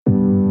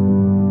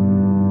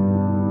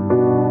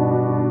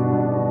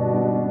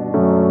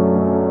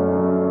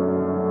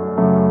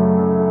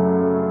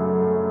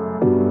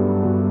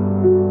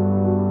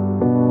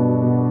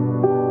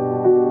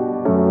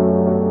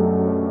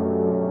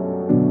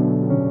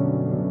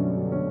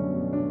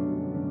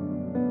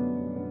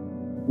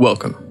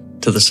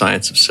Welcome to the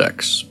Science of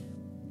Sex.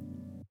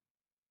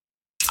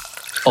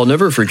 I'll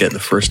never forget the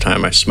first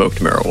time I smoked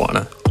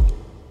marijuana.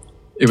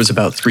 It was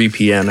about 3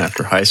 p.m.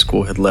 after high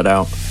school had let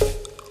out.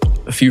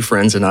 A few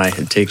friends and I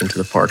had taken to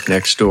the park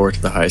next door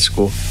to the high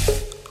school.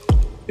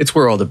 It's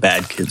where all the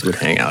bad kids would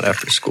hang out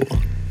after school.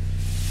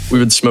 We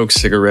would smoke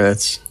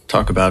cigarettes,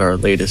 talk about our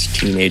latest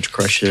teenage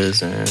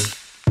crushes, and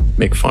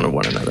make fun of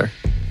one another.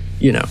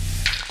 You know,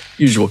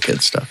 usual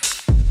kid stuff.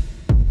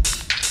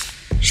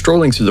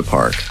 Strolling through the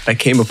park, I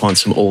came upon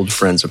some old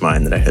friends of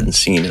mine that I hadn't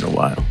seen in a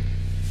while.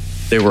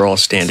 They were all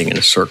standing in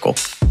a circle.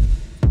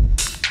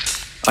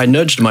 I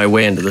nudged my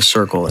way into the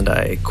circle and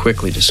I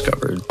quickly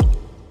discovered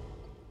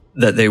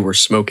that they were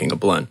smoking a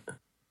blunt.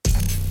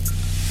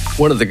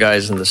 One of the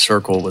guys in the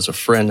circle was a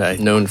friend I had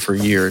known for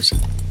years.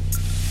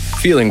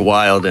 Feeling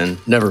wild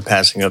and never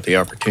passing up the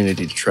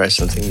opportunity to try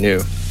something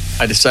new,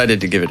 I decided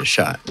to give it a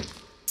shot.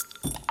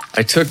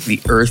 I took the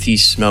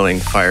earthy-smelling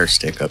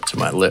firestick up to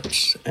my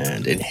lips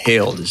and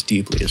inhaled as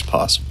deeply as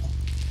possible.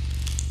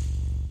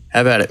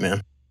 Have at it,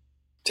 man.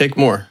 Take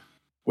more.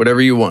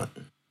 Whatever you want.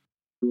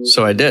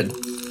 So I did.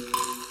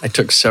 I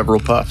took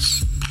several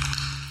puffs.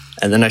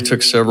 And then I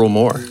took several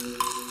more.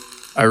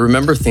 I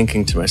remember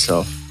thinking to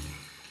myself,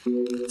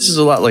 this is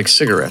a lot like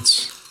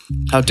cigarettes.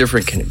 How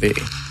different can it be?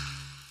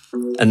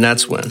 And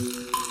that's when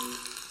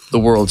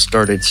the world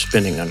started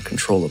spinning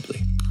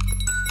uncontrollably.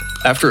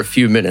 After a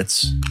few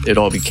minutes, it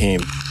all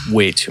became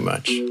way too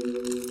much.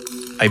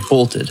 I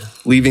bolted,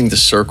 leaving the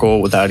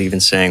circle without even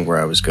saying where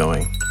I was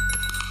going.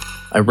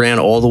 I ran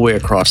all the way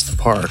across the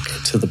park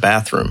to the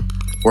bathroom,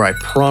 where I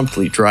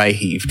promptly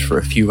dry-heaved for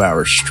a few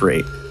hours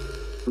straight.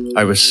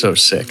 I was so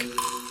sick.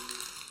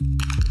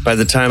 By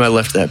the time I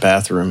left that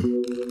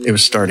bathroom, it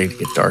was starting to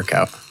get dark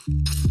out.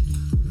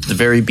 The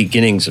very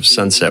beginnings of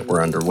sunset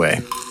were underway.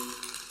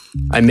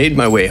 I made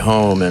my way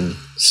home, and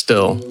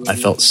still, I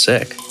felt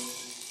sick.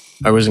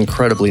 I was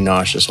incredibly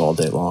nauseous all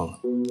day long.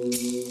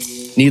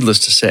 Needless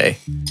to say,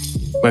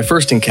 my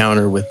first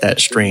encounter with that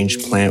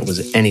strange plant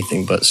was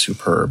anything but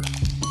superb.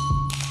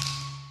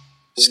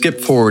 Skip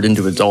forward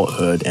into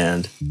adulthood,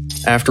 and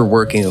after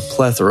working a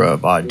plethora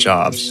of odd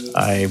jobs,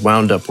 I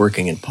wound up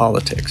working in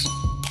politics.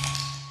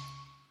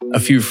 A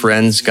few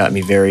friends got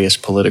me various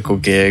political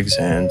gigs,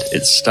 and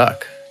it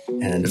stuck,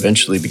 and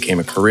eventually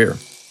became a career.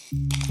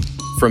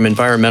 From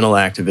environmental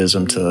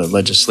activism to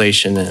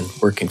legislation and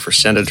working for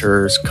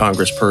senators,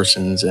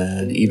 congresspersons,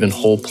 and even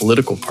whole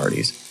political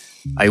parties,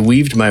 I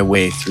weaved my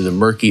way through the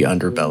murky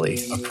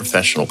underbelly of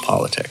professional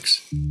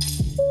politics.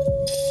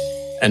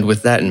 And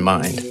with that in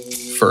mind,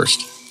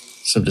 first,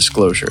 some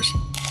disclosures.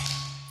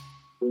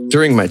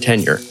 During my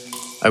tenure,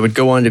 I would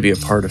go on to be a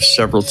part of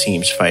several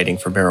teams fighting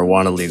for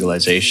marijuana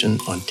legalization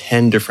on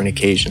 10 different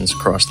occasions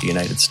across the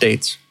United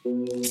States.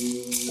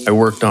 I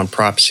worked on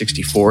Prop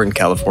 64 in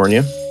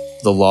California,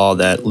 the law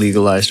that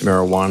legalized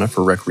marijuana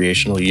for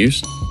recreational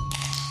use.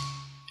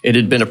 It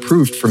had been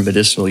approved for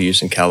medicinal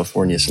use in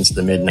California since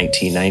the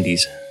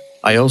mid-1990s.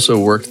 I also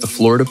worked the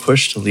Florida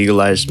push to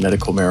legalize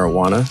medical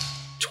marijuana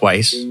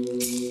twice,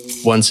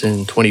 once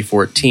in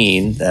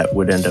 2014 that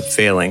would end up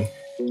failing,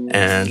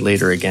 and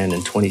later again in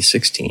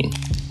 2016.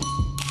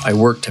 I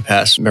worked to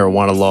pass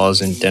marijuana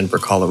laws in Denver,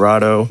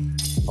 Colorado,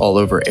 all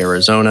over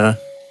Arizona,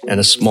 and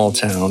a small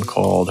town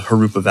called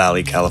Jurupa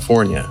Valley,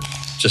 California,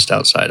 just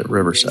outside of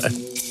Riverside.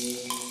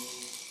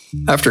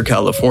 After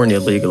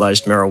California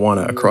legalized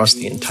marijuana across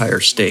the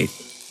entire state,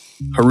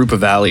 Jurupa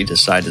Valley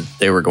decided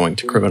they were going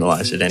to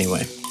criminalize it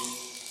anyway.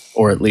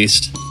 Or at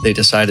least, they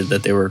decided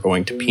that they were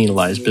going to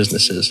penalize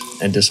businesses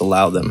and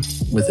disallow them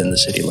within the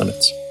city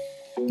limits.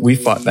 We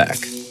fought back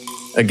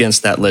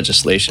against that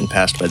legislation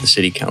passed by the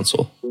city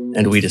council,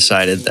 and we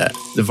decided that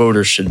the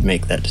voters should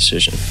make that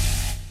decision,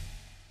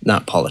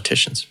 not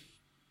politicians.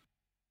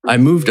 I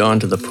moved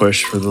on to the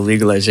push for the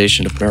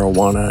legalization of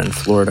marijuana in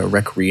Florida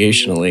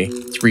recreationally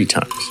 3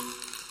 times,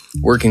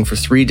 working for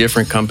 3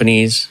 different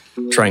companies,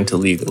 trying to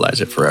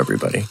legalize it for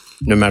everybody,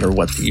 no matter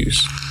what the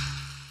use.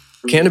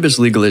 Cannabis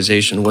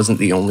legalization wasn't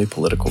the only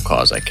political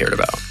cause I cared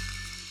about,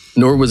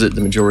 nor was it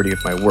the majority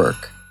of my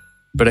work,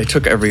 but I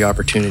took every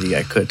opportunity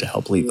I could to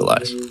help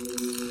legalize.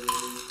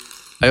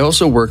 I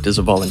also worked as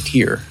a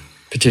volunteer,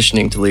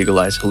 petitioning to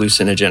legalize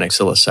hallucinogenic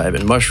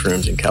psilocybin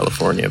mushrooms in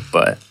California,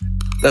 but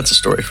that's a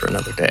story for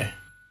another day.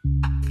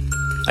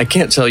 I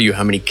can't tell you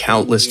how many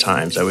countless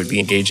times I would be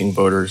engaging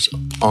voters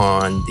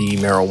on the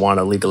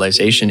marijuana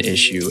legalization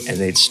issue and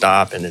they'd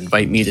stop and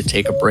invite me to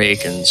take a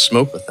break and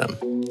smoke with them.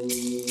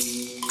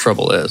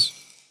 Trouble is,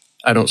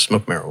 I don't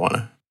smoke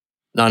marijuana.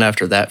 Not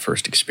after that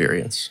first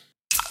experience.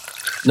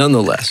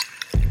 Nonetheless,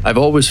 I've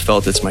always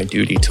felt it's my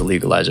duty to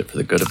legalize it for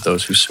the good of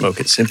those who smoke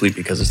it simply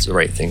because it's the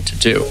right thing to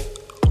do.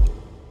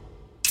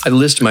 I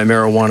list my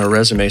marijuana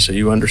resume so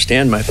you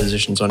understand my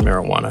positions on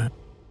marijuana,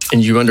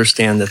 and you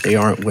understand that they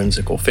aren't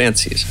whimsical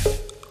fancies.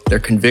 They're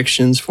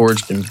convictions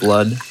forged in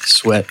blood,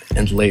 sweat,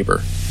 and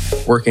labor,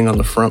 working on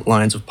the front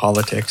lines of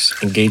politics,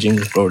 engaging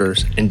with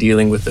voters, and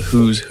dealing with the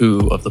who's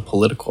who of the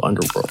political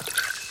underworld.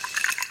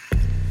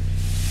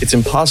 It's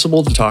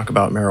impossible to talk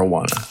about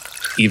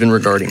marijuana, even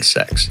regarding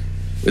sex,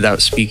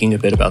 without speaking a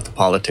bit about the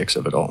politics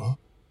of it all.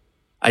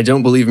 I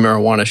don't believe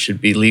marijuana should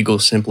be legal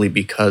simply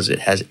because it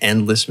has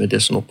endless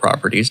medicinal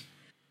properties.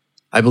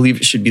 I believe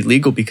it should be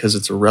legal because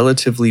it's a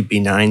relatively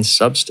benign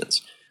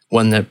substance,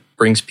 one that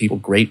brings people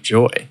great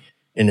joy,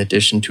 in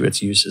addition to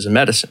its use as a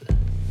medicine.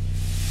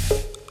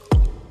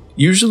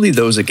 Usually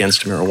those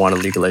against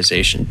marijuana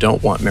legalization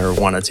don't want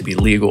marijuana to be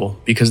legal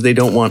because they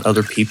don't want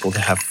other people to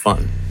have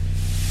fun.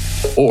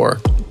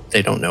 Or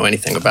they don't know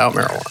anything about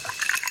marijuana.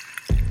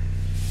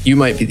 You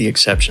might be the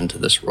exception to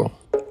this rule.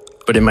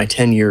 But in my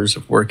 10 years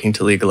of working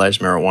to legalize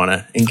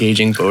marijuana,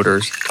 engaging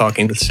voters,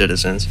 talking with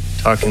citizens,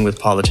 talking with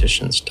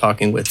politicians,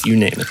 talking with you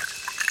name it,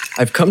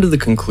 I've come to the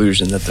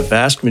conclusion that the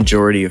vast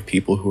majority of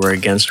people who are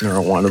against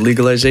marijuana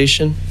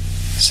legalization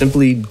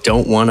simply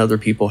don't want other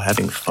people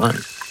having fun.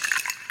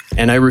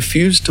 And I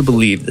refuse to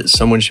believe that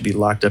someone should be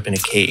locked up in a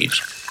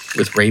cage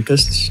with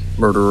rapists,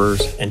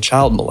 murderers, and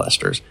child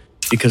molesters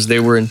because they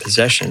were in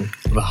possession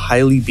of a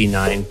highly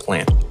benign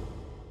plant.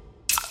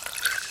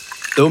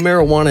 Though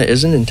marijuana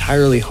isn't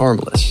entirely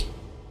harmless,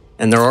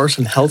 and there are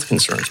some health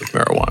concerns with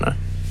marijuana,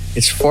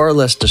 it's far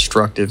less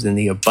destructive than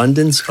the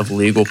abundance of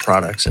legal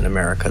products in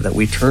America that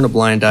we turn a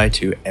blind eye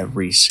to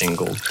every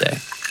single day.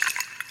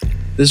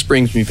 This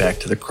brings me back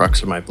to the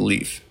crux of my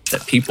belief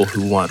that people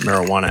who want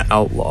marijuana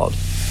outlawed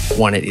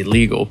want it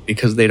illegal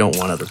because they don't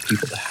want other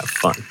people to have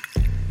fun.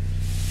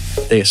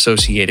 They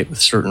associate it with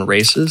certain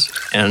races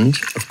and,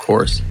 of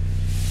course,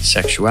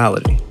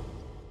 sexuality.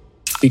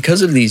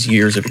 Because of these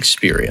years of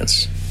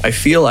experience, I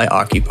feel I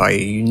occupy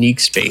a unique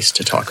space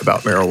to talk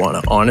about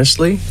marijuana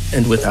honestly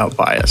and without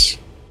bias.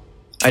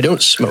 I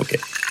don't smoke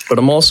it, but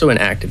I'm also an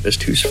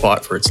activist who's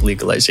fought for its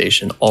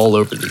legalization all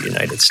over the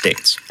United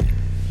States.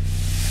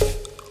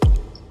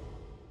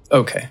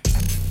 Okay,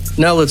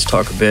 now let's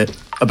talk a bit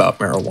about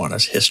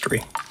marijuana's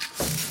history.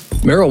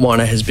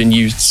 Marijuana has been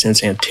used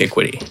since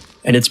antiquity,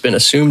 and it's been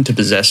assumed to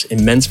possess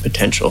immense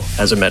potential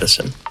as a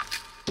medicine.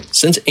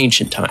 Since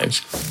ancient times,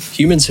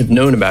 humans have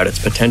known about its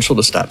potential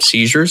to stop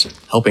seizures,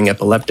 helping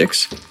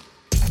epileptics.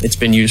 It's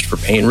been used for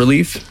pain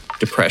relief,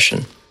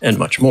 depression, and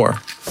much more.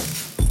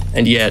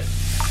 And yet,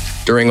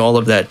 during all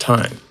of that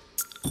time,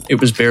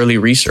 it was barely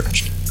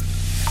researched.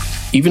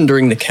 Even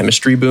during the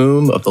chemistry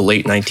boom of the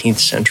late 19th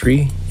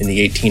century in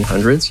the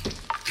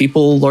 1800s,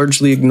 people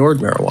largely ignored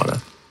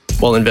marijuana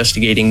while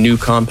investigating new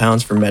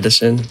compounds for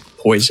medicine,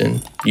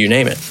 poison, you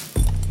name it.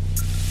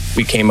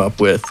 We came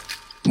up with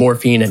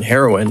morphine and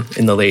heroin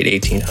in the late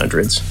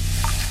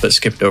 1800s, but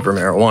skipped over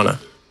marijuana.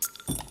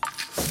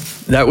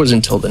 That was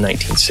until the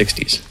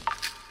 1960s.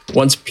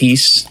 Once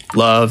peace,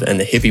 love, and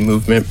the hippie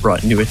movement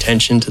brought new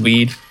attention to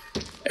weed,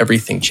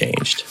 everything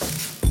changed.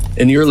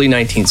 In the early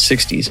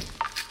 1960s,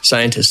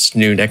 scientists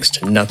knew next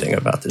to nothing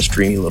about this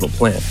dreamy little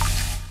plant,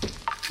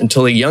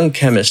 until a young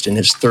chemist in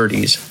his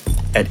 30s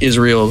at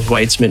Israel's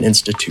Weizmann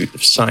Institute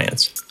of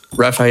Science,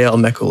 Raphael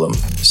Mechoulam,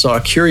 saw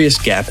a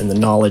curious gap in the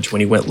knowledge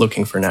when he went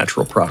looking for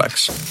natural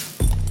products.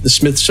 The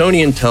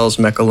Smithsonian tells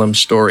Mechoulam's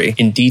story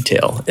in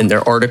detail in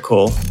their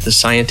article, The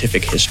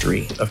Scientific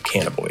History of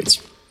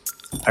Cannabinoids.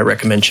 I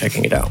recommend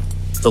checking it out.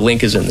 The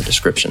link is in the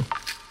description.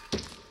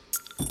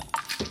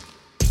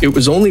 It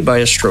was only by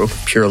a stroke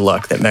of pure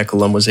luck that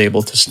Mechoulam was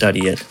able to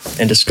study it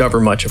and discover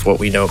much of what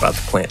we know about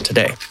the plant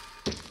today.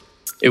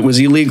 It was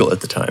illegal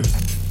at the time,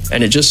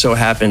 and it just so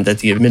happened that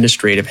the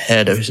administrative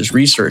head of his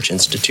research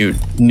institute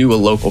knew a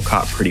local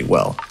cop pretty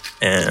well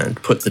and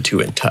put the two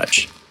in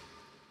touch.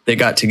 They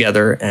got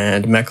together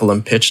and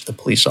Mechoulam pitched the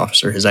police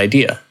officer his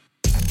idea.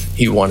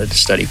 He wanted to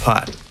study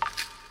pot.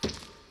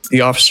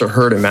 The officer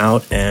heard him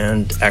out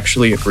and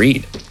actually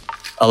agreed,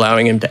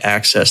 allowing him to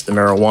access the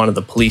marijuana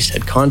the police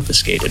had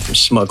confiscated from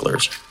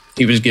smugglers.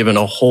 He was given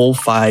a whole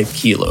 5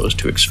 kilos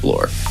to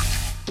explore.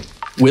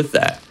 With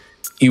that,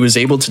 he was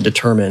able to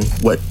determine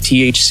what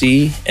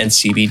THC and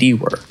CBD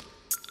were.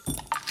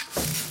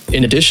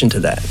 In addition to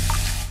that,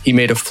 he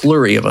made a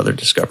flurry of other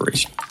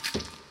discoveries.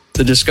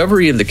 The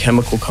discovery of the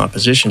chemical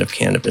composition of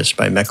cannabis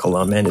by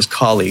Mechoulam and his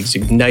colleagues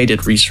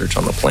ignited research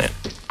on the plant,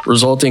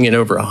 resulting in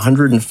over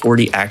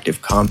 140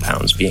 active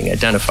compounds being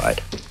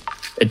identified.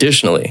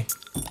 Additionally,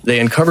 they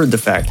uncovered the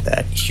fact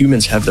that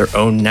humans have their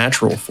own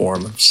natural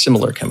form of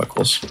similar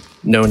chemicals,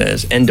 known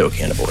as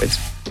endocannabinoids,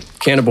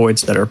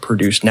 cannabinoids that are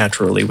produced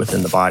naturally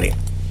within the body,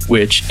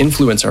 which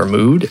influence our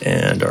mood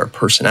and our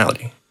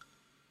personality.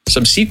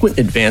 Subsequent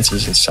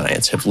advances in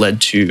science have led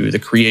to the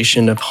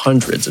creation of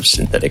hundreds of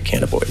synthetic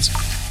cannabinoids,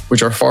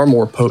 which are far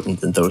more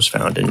potent than those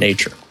found in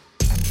nature.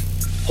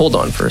 Hold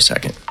on for a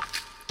second.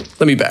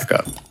 Let me back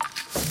up.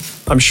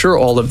 I'm sure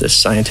all of this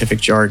scientific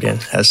jargon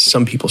has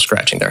some people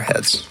scratching their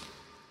heads.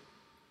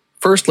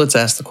 First, let's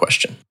ask the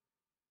question,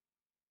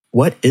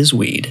 what is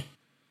weed?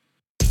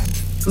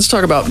 Let's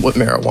talk about what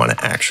marijuana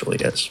actually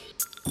is.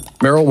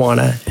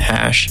 Marijuana,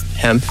 hash,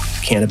 hemp,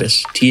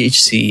 cannabis,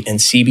 THC, and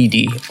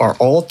CBD are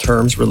all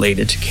terms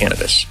related to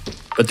cannabis,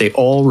 but they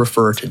all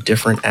refer to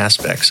different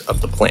aspects of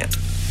the plant.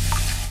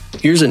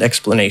 Here's an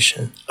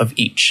explanation of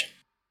each.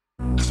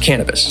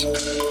 Cannabis.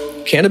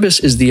 Cannabis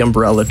is the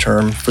umbrella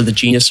term for the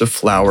genus of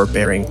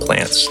flower-bearing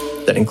plants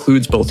that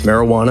includes both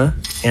marijuana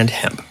and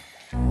hemp.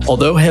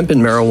 Although hemp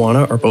and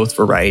marijuana are both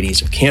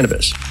varieties of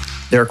cannabis,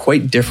 they are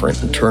quite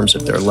different in terms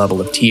of their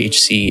level of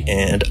THC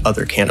and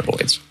other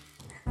cannabinoids.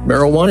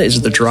 Marijuana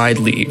is the dried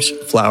leaves,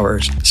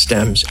 flowers,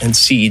 stems, and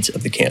seeds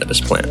of the cannabis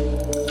plant.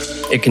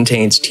 It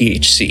contains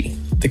THC,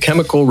 the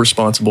chemical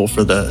responsible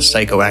for the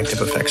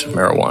psychoactive effects of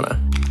marijuana.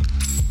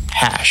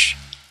 Hash.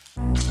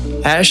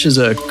 Hash is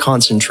a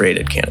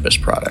concentrated cannabis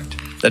product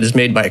that is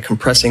made by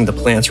compressing the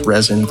plant's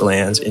resin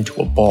glands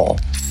into a ball.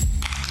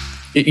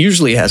 It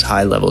usually has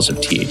high levels of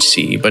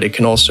THC, but it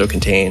can also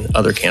contain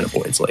other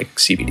cannabinoids like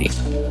CBD.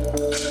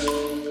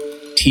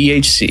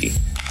 THC,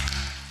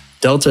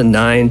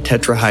 delta-9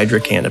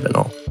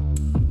 tetrahydrocannabinol.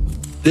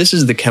 This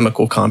is the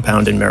chemical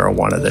compound in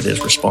marijuana that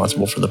is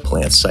responsible for the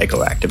plant's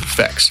psychoactive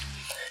effects.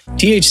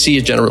 THC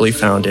is generally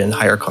found in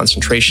higher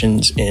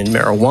concentrations in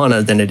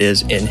marijuana than it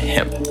is in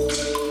hemp.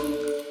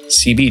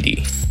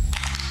 CBD,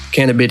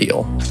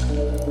 cannabidiol.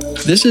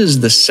 This is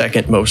the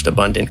second most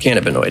abundant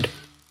cannabinoid,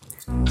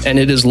 and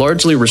it is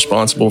largely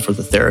responsible for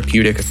the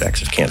therapeutic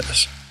effects of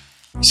cannabis.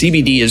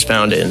 CBD is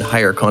found in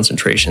higher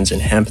concentrations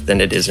in hemp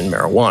than it is in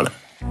marijuana.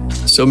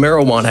 So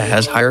marijuana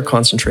has higher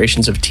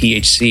concentrations of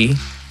THC,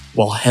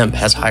 while hemp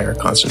has higher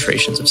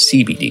concentrations of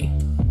CBD.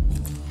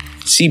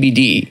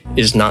 CBD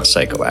is not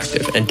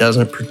psychoactive and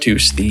doesn't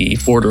produce the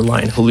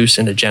borderline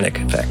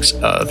hallucinogenic effects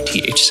of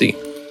THC.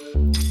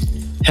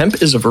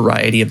 Hemp is a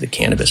variety of the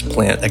cannabis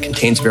plant that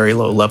contains very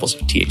low levels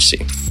of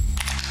THC.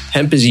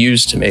 Hemp is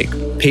used to make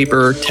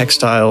paper,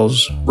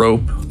 textiles,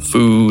 rope,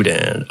 food,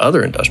 and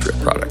other industrial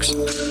products.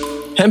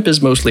 Hemp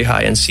is mostly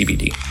high in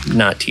CBD,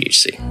 not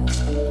THC.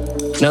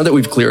 Now that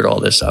we've cleared all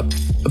this up,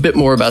 a bit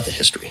more about the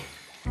history.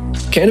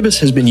 Cannabis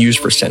has been used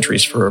for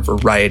centuries for a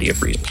variety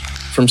of reasons,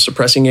 from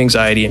suppressing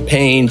anxiety and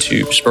pain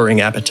to spurring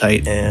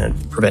appetite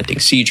and preventing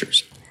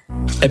seizures.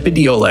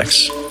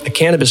 Epidiolex, a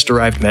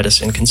cannabis-derived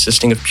medicine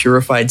consisting of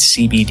purified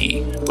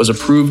CBD, was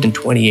approved in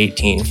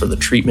 2018 for the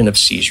treatment of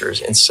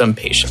seizures in some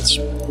patients.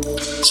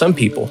 Some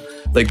people,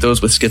 like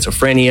those with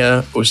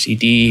schizophrenia,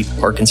 OCD,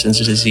 Parkinson's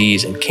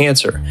disease, and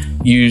cancer,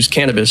 use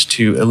cannabis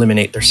to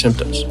eliminate their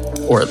symptoms,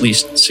 or at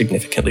least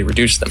significantly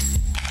reduce them.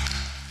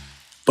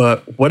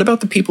 But what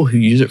about the people who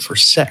use it for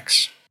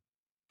sex?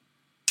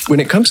 When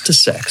it comes to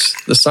sex,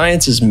 the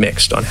science is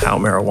mixed on how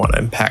marijuana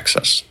impacts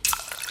us.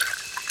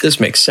 This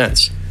makes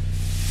sense.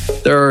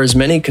 There are as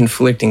many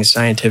conflicting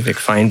scientific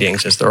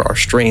findings as there are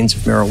strains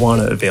of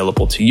marijuana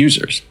available to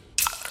users,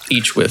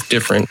 each with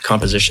different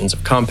compositions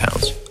of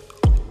compounds.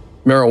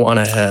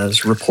 Marijuana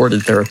has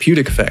reported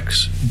therapeutic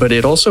effects, but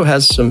it also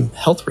has some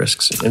health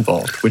risks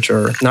involved, which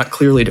are not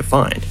clearly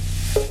defined.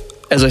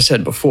 As I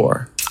said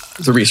before,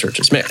 the research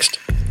is mixed,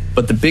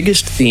 but the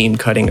biggest theme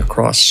cutting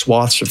across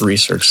swaths of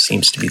research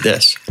seems to be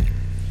this.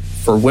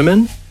 For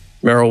women,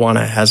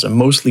 marijuana has a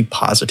mostly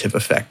positive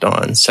effect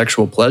on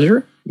sexual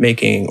pleasure,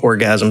 making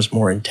orgasms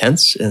more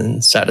intense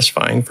and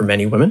satisfying for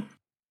many women.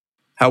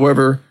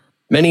 However,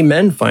 many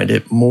men find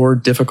it more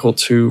difficult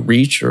to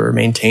reach or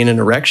maintain an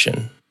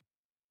erection.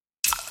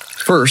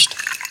 First,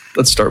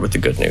 let's start with the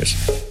good news.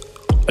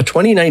 A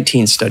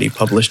 2019 study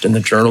published in the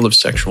Journal of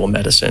Sexual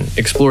Medicine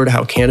explored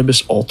how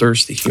cannabis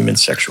alters the human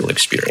sexual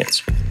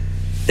experience.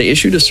 They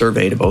issued a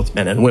survey to both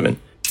men and women.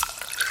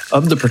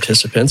 Of the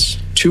participants,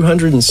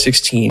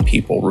 216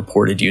 people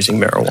reported using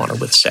marijuana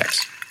with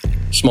sex.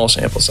 Small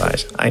sample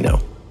size, I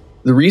know.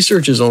 The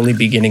research is only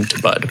beginning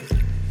to bud.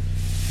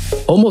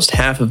 Almost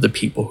half of the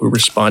people who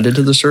responded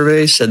to the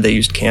survey said they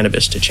used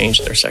cannabis to change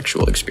their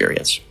sexual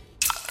experience.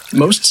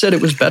 Most said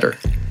it was better,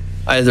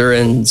 either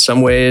in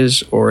some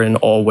ways or in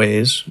all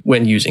ways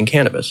when using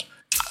cannabis.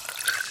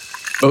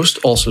 Most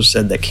also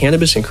said that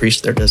cannabis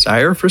increased their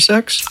desire for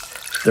sex,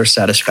 their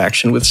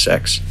satisfaction with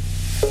sex,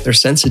 their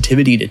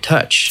sensitivity to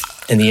touch,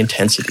 and the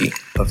intensity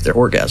of their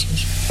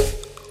orgasms.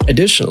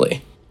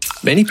 Additionally,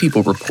 many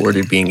people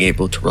reported being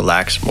able to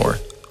relax more,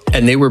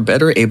 and they were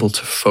better able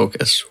to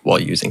focus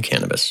while using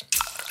cannabis.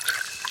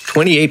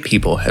 28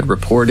 people had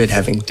reported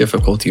having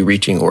difficulty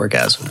reaching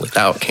orgasm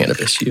without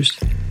cannabis use.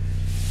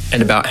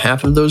 And about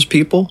half of those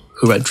people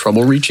who had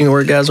trouble reaching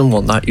orgasm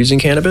while not using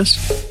cannabis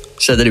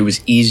said that it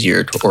was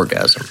easier to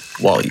orgasm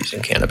while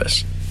using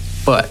cannabis.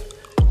 But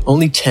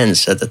only 10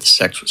 said that the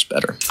sex was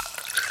better.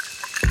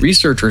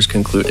 Researchers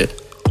concluded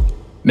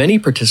many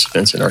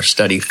participants in our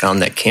study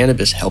found that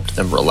cannabis helped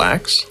them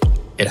relax,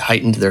 it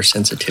heightened their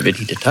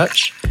sensitivity to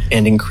touch,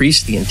 and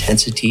increased the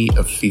intensity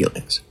of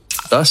feelings,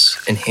 thus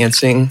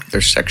enhancing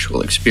their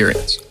sexual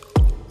experience.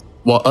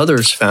 While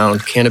others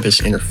found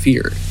cannabis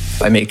interfered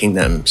by making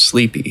them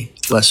sleepy,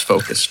 less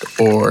focused,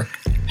 or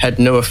had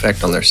no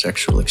effect on their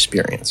sexual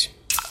experience.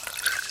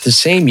 The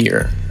same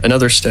year,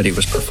 another study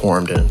was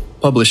performed and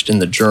published in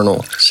the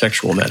journal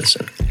Sexual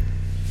Medicine.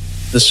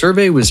 The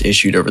survey was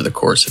issued over the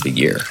course of a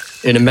year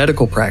in a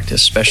medical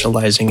practice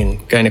specializing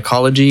in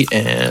gynecology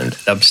and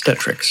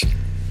obstetrics.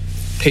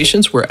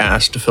 Patients were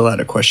asked to fill out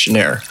a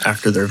questionnaire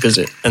after their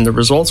visit, and the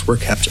results were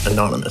kept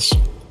anonymous.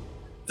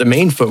 The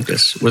main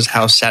focus was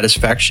how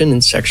satisfaction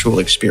in sexual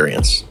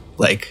experience,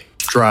 like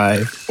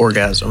drive,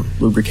 orgasm,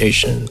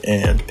 lubrication,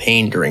 and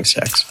pain during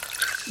sex,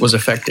 was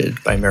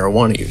affected by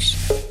marijuana use.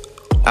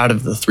 Out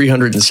of the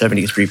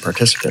 373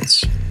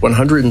 participants,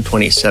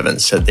 127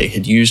 said they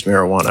had used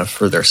marijuana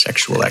for their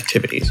sexual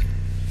activities.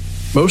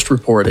 Most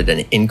reported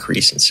an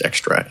increase in sex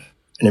drive,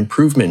 an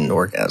improvement in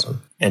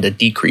orgasm, and a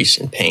decrease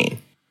in pain.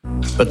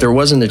 But there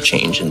wasn't a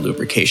change in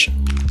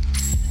lubrication.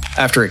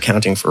 After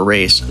accounting for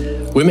race,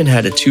 women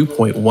had a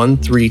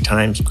 2.13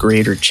 times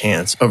greater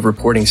chance of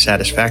reporting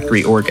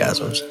satisfactory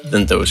orgasms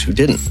than those who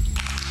didn't.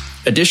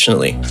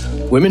 Additionally,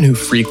 women who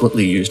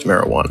frequently used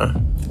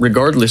marijuana,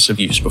 regardless of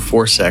use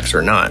before sex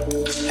or not,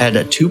 had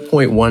a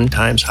 2.1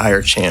 times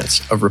higher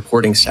chance of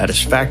reporting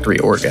satisfactory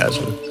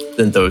orgasm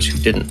than those who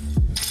didn't.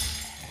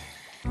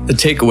 The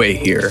takeaway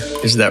here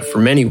is that for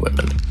many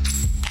women,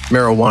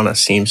 marijuana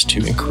seems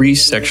to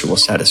increase sexual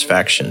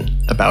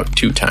satisfaction about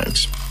 2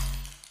 times.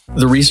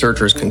 The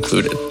researchers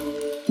concluded,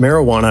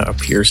 marijuana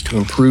appears to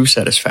improve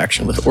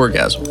satisfaction with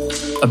orgasm.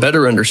 A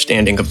better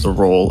understanding of the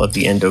role of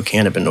the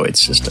endocannabinoid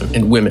system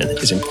in women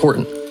is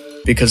important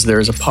because there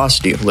is a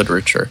paucity of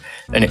literature,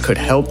 and it could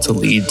help to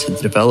lead to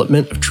the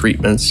development of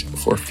treatments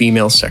for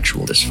female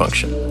sexual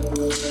dysfunction.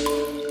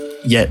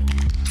 Yet,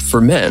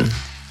 for men,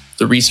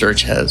 the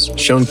research has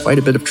shown quite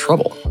a bit of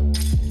trouble.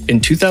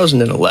 In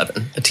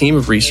 2011, a team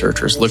of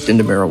researchers looked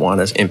into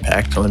marijuana's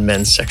impact on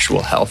men's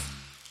sexual health.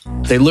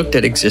 They looked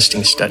at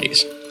existing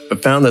studies,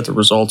 but found that the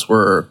results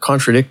were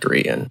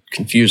contradictory and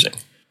confusing.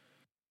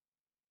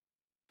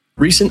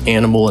 Recent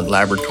animal and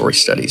laboratory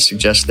studies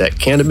suggest that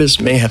cannabis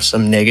may have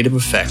some negative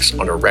effects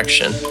on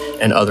erection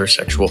and other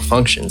sexual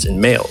functions in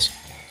males.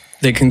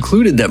 They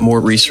concluded that more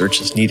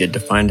research is needed to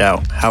find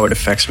out how it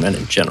affects men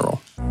in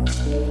general.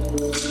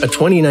 A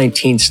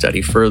 2019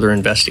 study further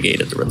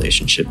investigated the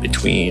relationship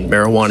between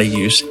marijuana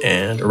use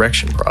and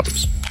erection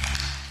problems.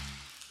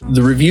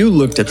 The review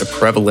looked at the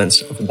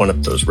prevalence of one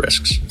of those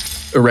risks,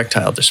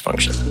 erectile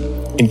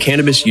dysfunction, in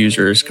cannabis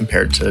users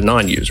compared to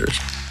non-users.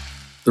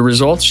 The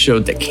results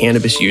showed that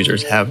cannabis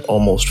users have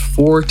almost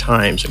 4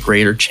 times a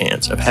greater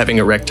chance of having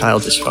erectile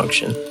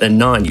dysfunction than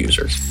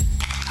non-users.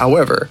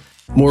 However,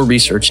 more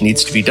research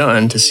needs to be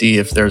done to see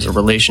if there's a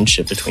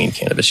relationship between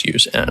cannabis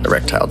use and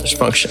erectile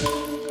dysfunction.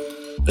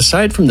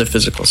 Aside from the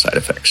physical side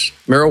effects,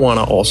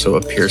 marijuana also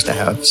appears to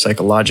have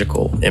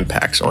psychological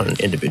impacts on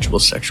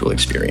individuals' sexual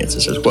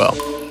experiences as well.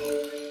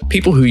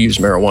 People who use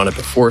marijuana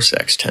before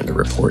sex tend to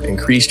report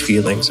increased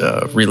feelings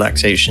of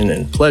relaxation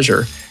and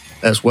pleasure,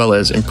 as well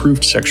as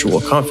improved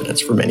sexual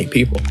confidence for many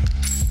people.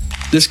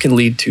 This can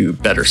lead to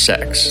better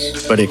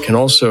sex, but it can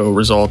also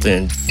result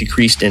in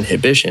decreased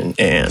inhibition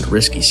and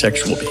risky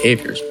sexual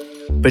behaviors.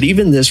 But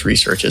even this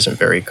research isn't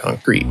very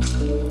concrete.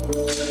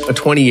 A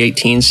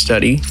 2018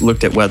 study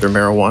looked at whether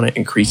marijuana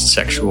increased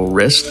sexual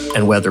risk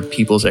and whether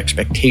people's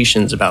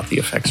expectations about the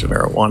effects of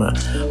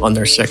marijuana on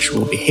their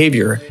sexual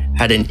behavior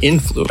had an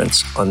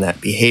influence on that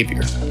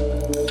behavior.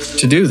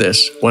 To do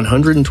this,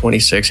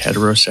 126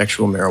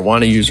 heterosexual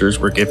marijuana users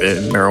were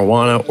given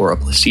marijuana or a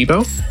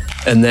placebo,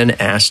 and then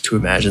asked to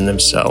imagine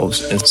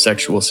themselves in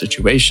sexual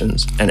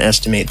situations and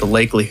estimate the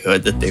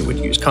likelihood that they would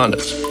use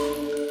condoms.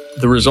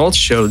 The results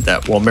showed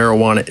that while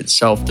marijuana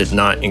itself did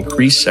not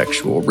increase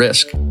sexual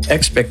risk,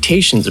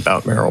 expectations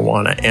about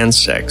marijuana and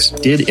sex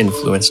did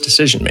influence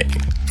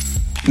decision-making.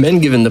 Men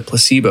given the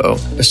placebo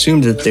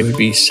assumed that they would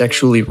be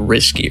sexually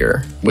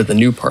riskier with a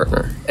new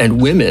partner,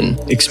 and women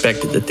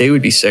expected that they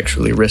would be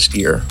sexually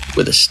riskier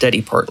with a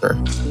steady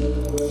partner.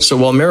 So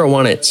while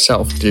marijuana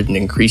itself didn't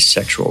increase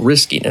sexual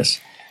riskiness,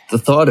 the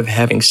thought of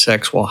having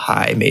sex while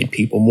high made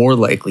people more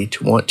likely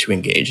to want to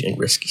engage in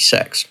risky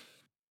sex.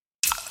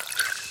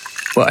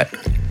 But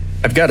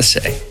I've got to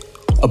say,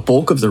 a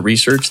bulk of the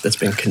research that's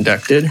been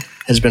conducted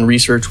has been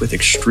research with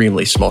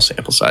extremely small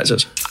sample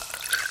sizes.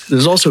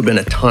 There's also been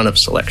a ton of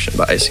selection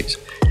biases.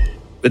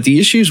 But the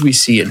issues we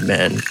see in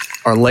men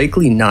are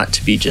likely not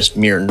to be just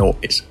mere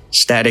noise,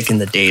 static in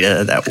the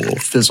data that will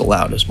fizzle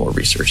out as more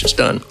research is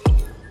done.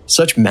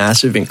 Such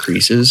massive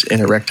increases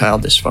in erectile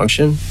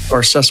dysfunction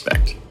are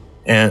suspect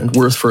and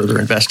worth further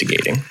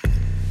investigating.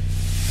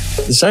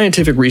 The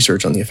scientific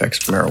research on the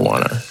effects of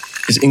marijuana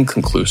is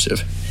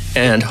inconclusive,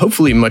 and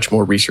hopefully much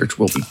more research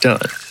will be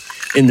done.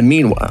 In the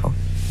meanwhile,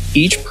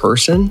 each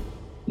person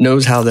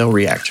knows how they'll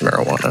react to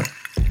marijuana,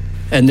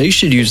 and they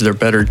should use their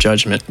better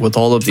judgment with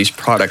all of these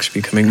products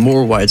becoming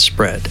more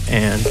widespread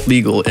and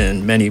legal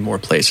in many more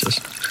places.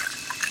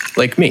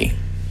 Like me.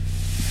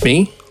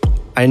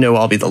 I know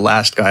I'll be the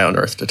last guy on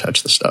earth to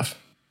touch the stuff,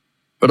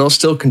 but I'll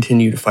still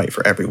continue to fight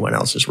for everyone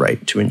else's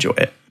right to enjoy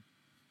it.